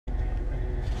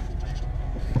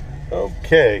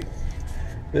Okay,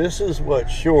 this is what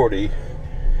Shorty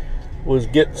was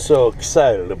getting so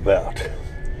excited about.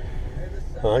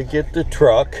 I get the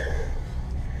truck,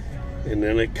 and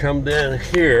then I come down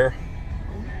here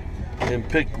and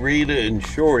pick Rita and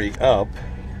Shorty up,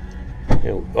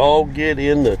 and we all get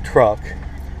in the truck,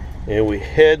 and we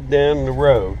head down the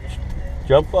road.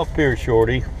 Jump up here,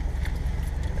 Shorty,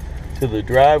 to the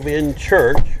drive-in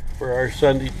church for our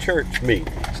Sunday church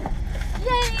meeting.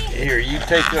 Yay! Here, you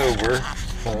take over,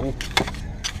 son.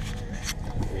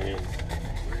 And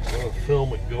we're going to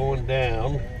film it going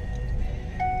down,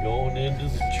 going into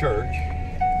the church.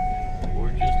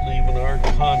 We're just leaving our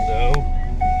condo,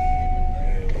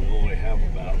 and we only have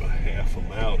about a half a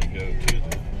mile to go to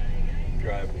the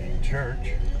drive-in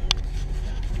church.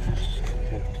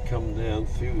 Have to come down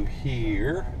through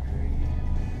here.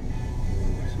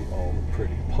 See all the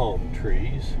pretty palm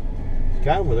trees. It's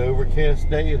kind of an overcast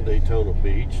day in Daytona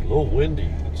Beach. A little windy. You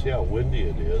can see how windy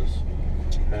it is.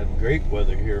 Had great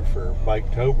weather here for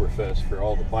Biketoberfest for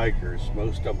all the bikers.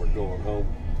 Most of them are going home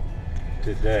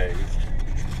today.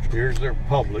 Here's their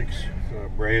Publix,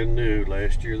 brand new.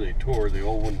 Last year they tore the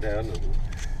old one down to the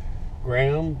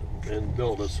ground and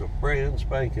built us a brand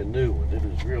spanking new one. It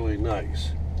is really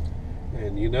nice.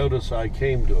 And you notice I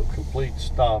came to a complete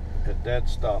stop at that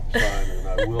stop sign, and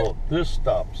I will at this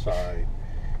stop sign,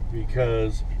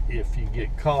 because if you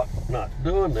get caught not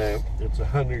doing that, it's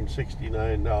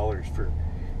 $169 for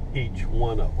each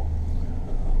one of them.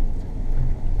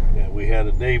 And we had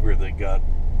a neighbor that got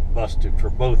busted for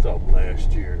both of them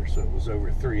last year, so it was over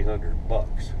 300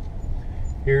 bucks.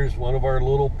 Here's one of our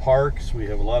little parks. We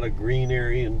have a lot of green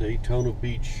area in Daytona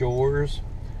Beach shores.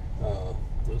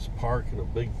 This park and a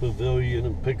big pavilion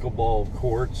and pickleball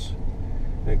courts.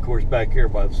 And of course back here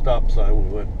by the stop sign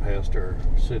we went past our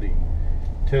city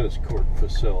tennis court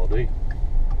facility.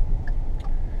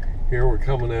 Here we're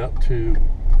coming out to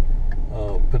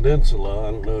Peninsula.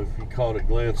 I don't know if you caught a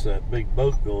glance at that big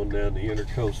boat going down the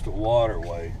intercoastal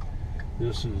waterway.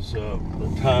 This is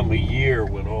the time of year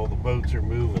when all the boats are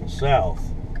moving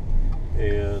south,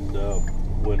 and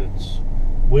when it's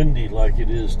windy like it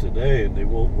is today and they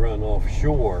won't run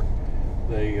offshore,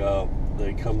 they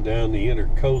come down the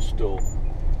intercoastal,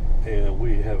 and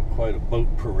we have quite a boat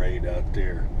parade out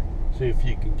there. See if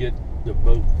you can get the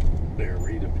boat there,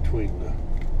 Rita, between the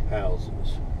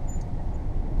houses.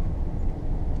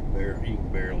 There, you can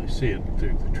barely see it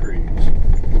through the trees.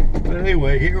 But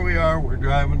anyway, here we are. We're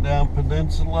driving down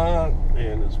Peninsula,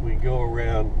 and as we go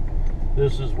around,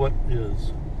 this is what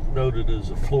is noted as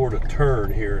a Florida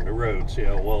turn here in the road. See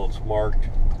how well it's marked?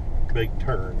 Big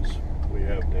turns we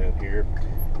have down here.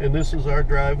 And this is our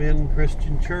drive-in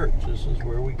Christian church. This is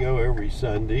where we go every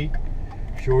Sunday.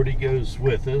 Shorty goes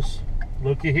with us.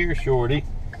 Looky here, Shorty.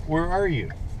 Where are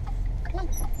you?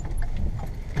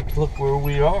 Look where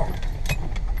we are.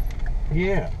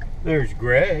 Yeah, there's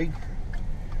Greg.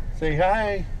 Say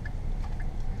hi.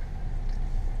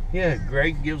 Yeah,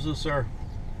 Greg gives us our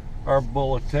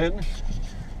bulletin.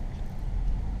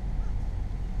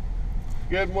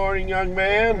 Good morning, young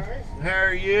man. How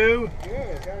are you?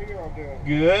 Good. How are you all doing?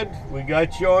 Good. We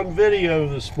got you on video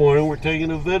this morning. We're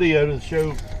taking a video to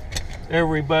show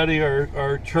everybody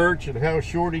our church and how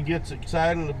Shorty gets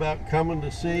excited about coming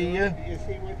to see you. Is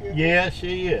he with you? Yeah,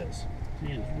 she is.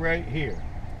 She is right here.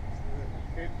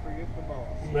 Can't forget the boss.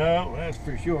 No, that's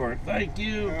for sure. Thank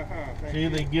you. Thank See, you.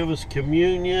 they give us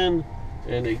communion,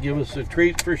 and they give us a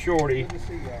treat for Shorty. Good to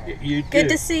see y'all. You too. Good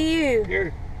to see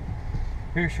you.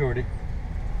 Here, Shorty.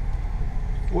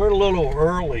 We're a little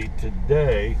early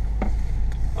today.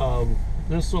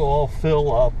 This will all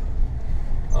fill up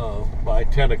by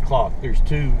 10 o'clock. There's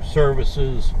two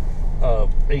services,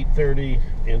 8:30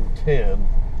 and 10,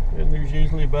 and there's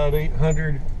usually about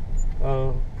 800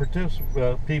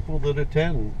 people that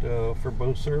attend for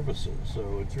both services.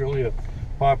 So it's really a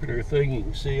popular thing. You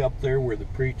can see up there where the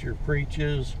preacher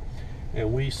preaches,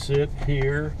 and we sit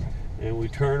here and we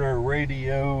turn our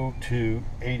radio to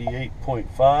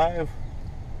 88.5.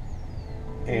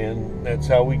 And that's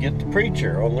how we get the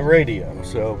preacher on the radio.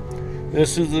 So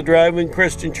this is the Drive-In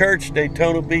Christian Church,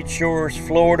 Daytona Beach Shores,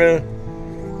 Florida.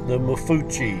 The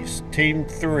Mafucci's, Team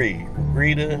 3,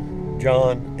 Rita,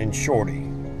 John, and Shorty.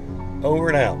 Over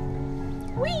and out.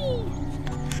 Whee!